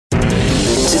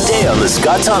Today on The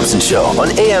Scott Thompson Show on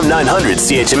AM 900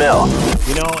 CHML.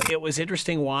 You know, it was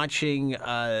interesting watching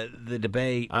the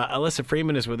debate. Alyssa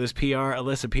Freeman is with us,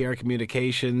 Alyssa PR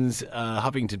Communications,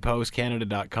 HuffingtonPost,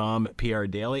 Canada.com, PR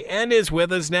Daily, and is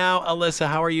with us now. Alyssa,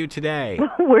 how are you today?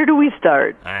 Where do we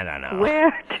start? I don't know.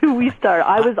 Where do we start?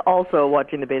 I was also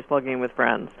watching the baseball game with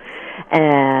friends,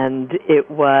 and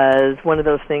it was one of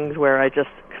those things where I just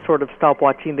sort of stopped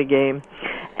watching the game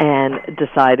and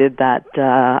decided that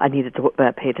I needed to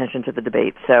pay attention to the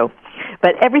debate.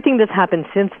 But everything that's happened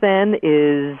since then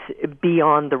is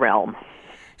beyond the realm.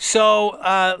 So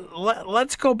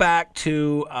let's go back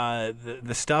to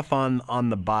the stuff on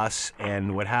the bus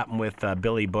and what happened with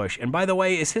Billy Bush. And by the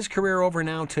way, is his career over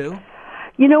now too?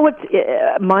 You know what's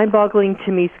mind-boggling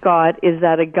to me, Scott, is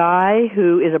that a guy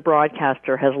who is a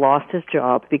broadcaster has lost his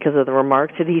job because of the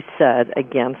remarks that he said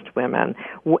against women,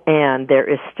 and there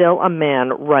is still a man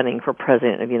running for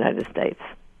president of the United States.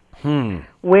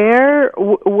 Where,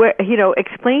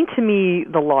 explain to me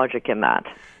the logic in that.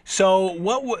 So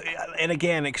and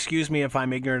again, excuse me if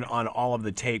I'm ignorant on all of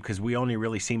the tape because we only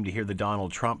really seem to hear the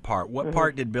Donald Trump part. What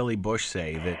part did Billy Bush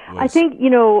say that was... I think,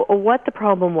 what the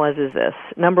problem was is this.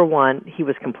 Number one, he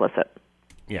was complicit.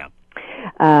 Yeah.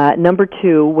 Number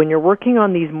two, when you're working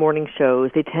on these morning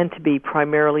shows, they tend to be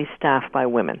primarily staffed by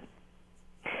women.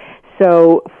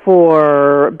 So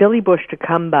for Billy Bush to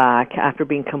come back after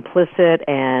being complicit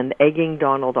and egging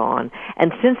Donald on,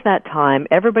 and since that time,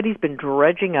 everybody's been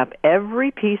dredging up every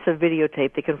piece of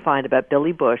videotape they can find about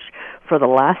Billy Bush for the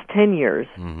last 10 years,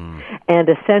 and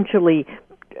essentially,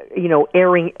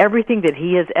 airing everything that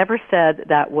he has ever said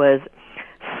that was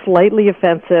slightly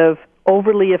offensive,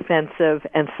 overly offensive,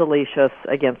 and salacious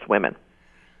against women.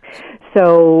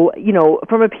 So,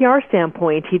 from a PR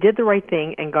standpoint, he did the right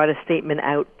thing and got a statement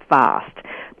out fast.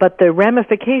 But the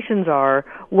ramifications are,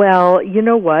 well, you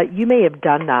know what, you may have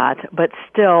done that, but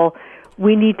still,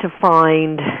 we need to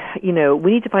find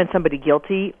somebody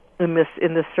guilty in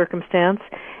this circumstance,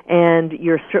 and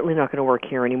you're certainly not going to work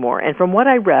here anymore. And from what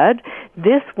I read,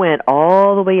 this went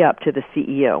all the way up to the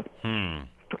CEO.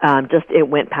 It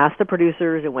went past the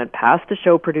producers, it went past the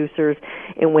show producers,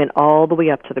 it went all the way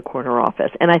up to the corner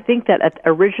office. And I think that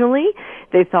originally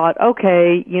they thought,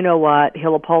 okay, you know what,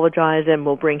 he'll apologize and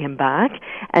we'll bring him back.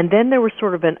 And then there was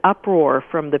sort of an uproar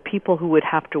from the people who would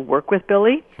have to work with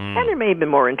Billy, and there may have been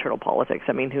more internal politics,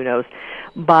 I mean, who knows.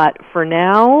 But for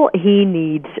now, he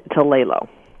needs to lay low.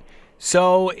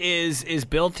 So is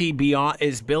Billy beyond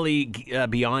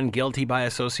guilty by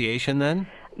association then?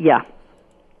 Yeah.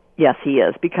 Yes, he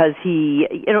is, because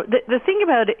the thing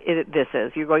about this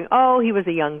is, you're going, oh, he was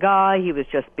a young guy, he was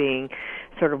just being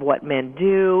sort of what men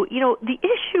do. The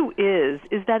issue is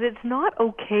that it's not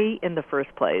okay in the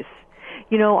first place.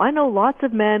 I know lots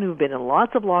of men who've been in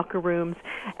lots of locker rooms,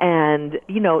 and,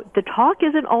 the talk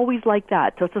isn't always like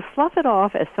that. So to slough it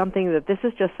off as something that this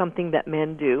is just something that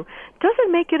men do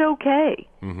doesn't make it okay.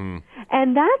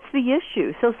 And that's the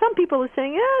issue. So some people are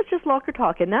saying, it's just locker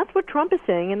talk, and that's what Trump is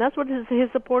saying, and that's what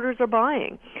his supporters are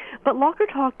buying. But locker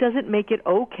talk doesn't make it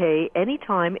okay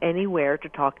anytime, anywhere to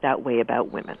talk that way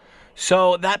about women.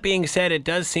 So that being said, it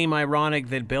does seem ironic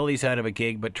that Billy's out of a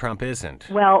gig, but Trump isn't.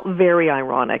 Well, very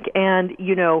ironic. And,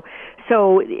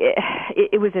 so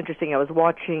it was interesting. I was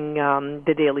watching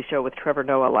The Daily Show with Trevor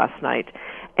Noah last night,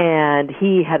 and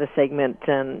he had a segment,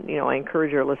 and, I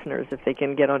encourage your listeners, if they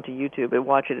can get onto YouTube and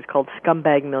watch it, it's called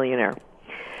Scumbag Millionaire.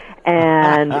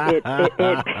 And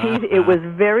it was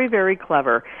very, very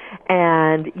clever.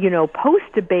 And,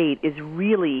 post-debate is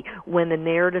really when the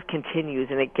narrative continues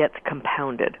and it gets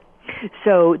compounded.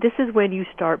 So this is when you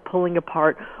start pulling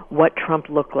apart what Trump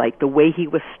looked like, the way he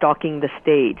was stalking the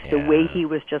stage, the way he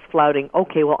was just flouting,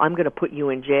 okay, well, I'm going to put you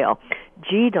in jail.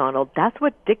 Gee, Donald, that's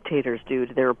what dictators do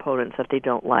to their opponents that they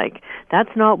don't like.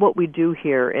 That's not what we do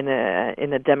here in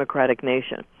a democratic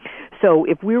nation. So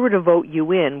if we were to vote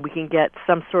you in, we can get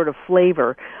some sort of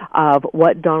flavor of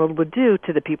what Donald would do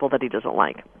to the people that he doesn't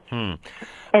like. And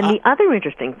the other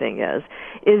interesting thing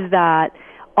is that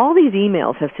all these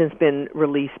emails have since been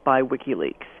released by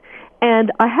WikiLeaks.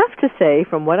 And I have to say,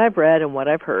 from what I've read and what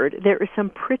I've heard, there is some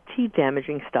pretty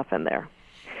damaging stuff in there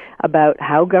about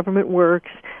how government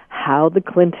works, how the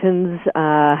Clintons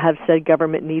have said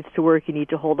government needs to work. You need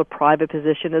to hold a private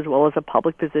position as well as a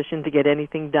public position to get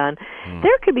anything done.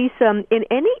 There could be some, in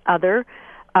any other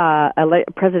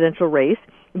presidential race,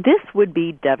 this would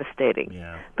be devastating.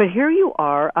 But here you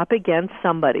are up against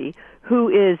somebody who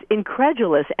is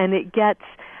incredulous, and it gets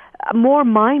more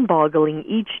mind-boggling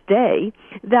each day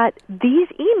that these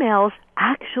emails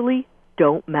actually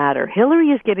don't matter. Hillary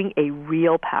is getting a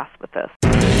real pass with this.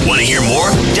 Want to hear more?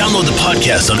 Download the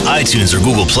podcast on iTunes or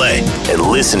Google Play and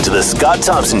listen to The Scott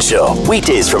Thompson Show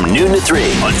weekdays from noon to 3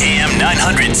 on AM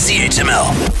 900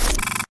 CHML.